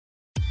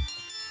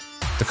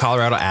The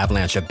Colorado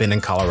Avalanche have been in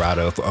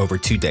Colorado for over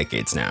 2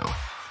 decades now.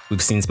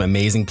 We've seen some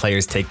amazing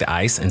players take the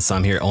ice and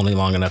some here only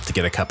long enough to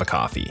get a cup of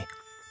coffee.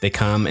 They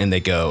come and they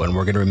go, and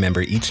we're going to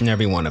remember each and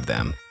every one of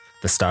them.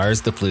 The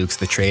stars, the flukes,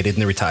 the traded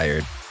and the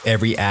retired.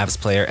 Every Avs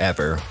player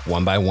ever,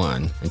 one by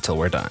one, until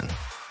we're done.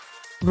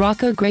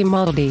 Rocco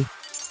Grimaldi.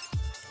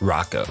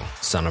 Rocco,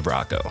 son of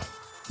Rocco.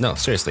 No,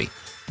 seriously.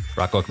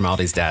 Rocco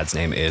Grimaldi's dad's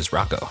name is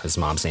Rocco. His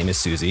mom's name is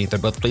Susie. They're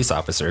both police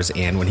officers,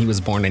 and when he was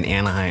born in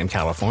Anaheim,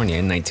 California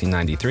in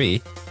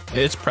 1993,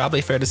 it's probably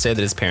fair to say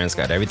that his parents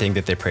got everything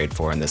that they prayed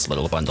for in this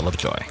little bundle of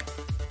joy.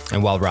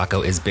 And while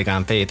Rocco is big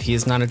on faith, he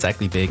is not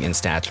exactly big in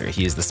stature.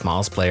 He is the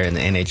smallest player in the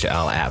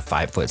NHL at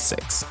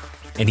 5'6".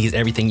 And he's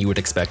everything you would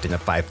expect in a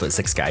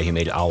 5'6" guy who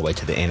made it all the way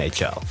to the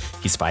NHL.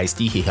 He's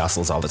feisty, he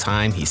hustles all the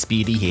time, he's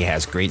speedy, he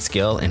has great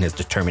skill, and his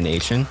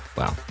determination,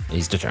 well,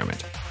 he's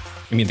determined.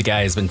 I mean, the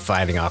guy has been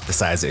fighting off the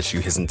size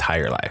issue his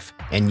entire life,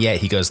 and yet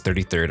he goes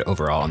 33rd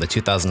overall in the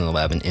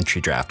 2011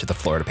 entry draft to the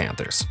Florida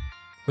Panthers.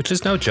 Which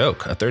is no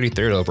joke. A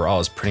 33rd overall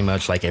is pretty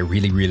much like a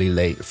really, really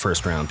late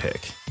first round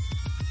pick.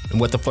 And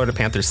what the Florida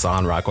Panthers saw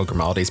in Rocco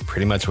Grimaldi is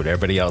pretty much what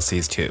everybody else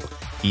sees too.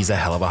 He's a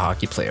hell of a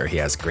hockey player. He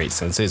has great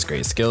senses,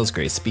 great skills,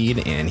 great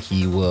speed, and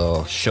he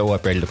will show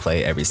up ready to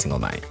play every single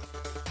night.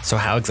 So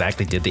how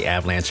exactly did the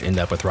Avalanche end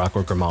up with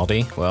Rocco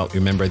Grimaldi? Well,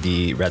 remember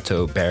the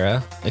Reto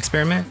Berra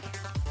experiment?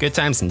 Good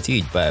times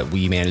indeed, but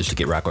we managed to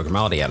get Rocco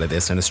Grimaldi out of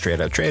this in a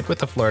straight-up trade with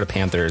the Florida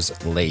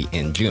Panthers late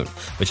in June,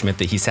 which meant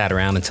that he sat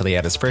around until he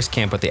had his first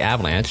camp with the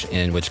Avalanche,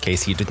 in which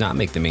case he did not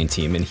make the main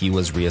team and he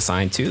was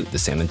reassigned to the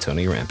San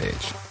Antonio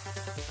Rampage.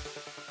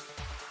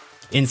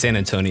 In San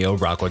Antonio,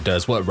 Rocco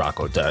does what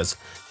Rocco does.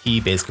 He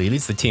basically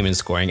leads the team in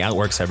scoring,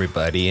 outworks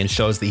everybody, and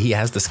shows that he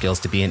has the skills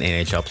to be an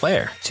NHL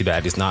player. Too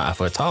bad he's not a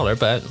foot taller,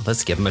 but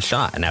let's give him a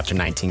shot. And after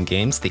 19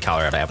 games, the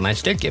Colorado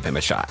Avalanche did give him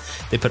a shot.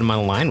 They put him on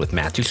a line with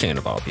Matt Duchene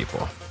of all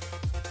people.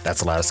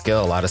 That's a lot of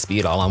skill, a lot of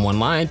speed, all on one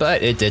line,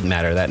 but it didn't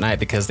matter that night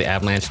because the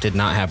Avalanche did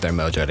not have their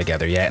mojo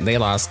together yet, and they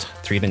lost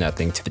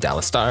 3-0 to the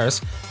Dallas Stars,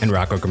 and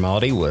Rocco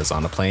Grimaldi was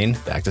on a plane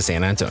back to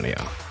San Antonio.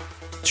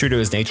 True to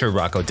his nature,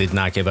 Rocco did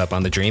not give up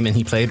on the dream, and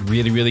he played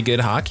really, really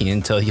good hockey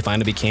until he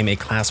finally became a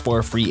Class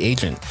 4 free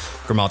agent.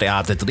 Grimaldi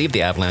opted to leave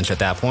the Avalanche at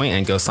that point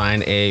and go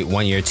sign a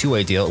 1-year,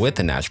 2-way deal with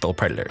the Nashville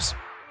Predators.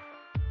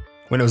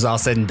 When it was all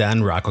said and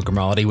done, Rocco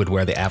Grimaldi would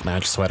wear the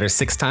Avalanche sweater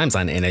 6 times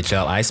on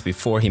NHL ice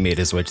before he made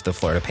his way to the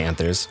Florida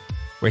Panthers,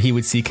 where he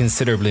would see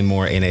considerably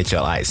more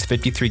NHL ice,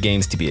 53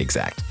 games to be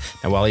exact.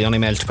 Now, while he only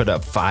managed to put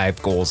up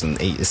 5 goals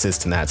and 8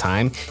 assists in that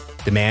time,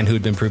 the man who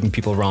had been proving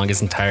people wrong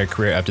his entire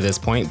career up to this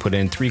point put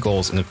in 3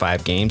 goals in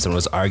 5 games and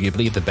was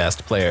arguably the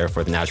best player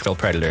for the Nashville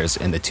Predators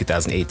in the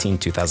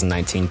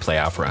 2018-2019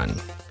 playoff run.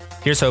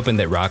 Here's hoping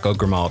that Rocco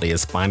Grimaldi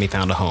has finally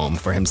found a home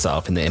for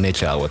himself in the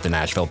NHL with the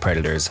Nashville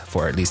Predators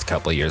for at least a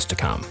couple of years to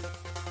come.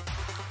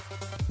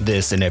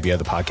 This and every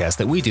other podcast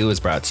that we do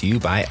is brought to you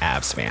by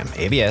AvsFam,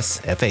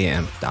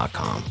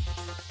 AvsFam.com.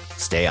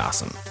 Stay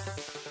awesome.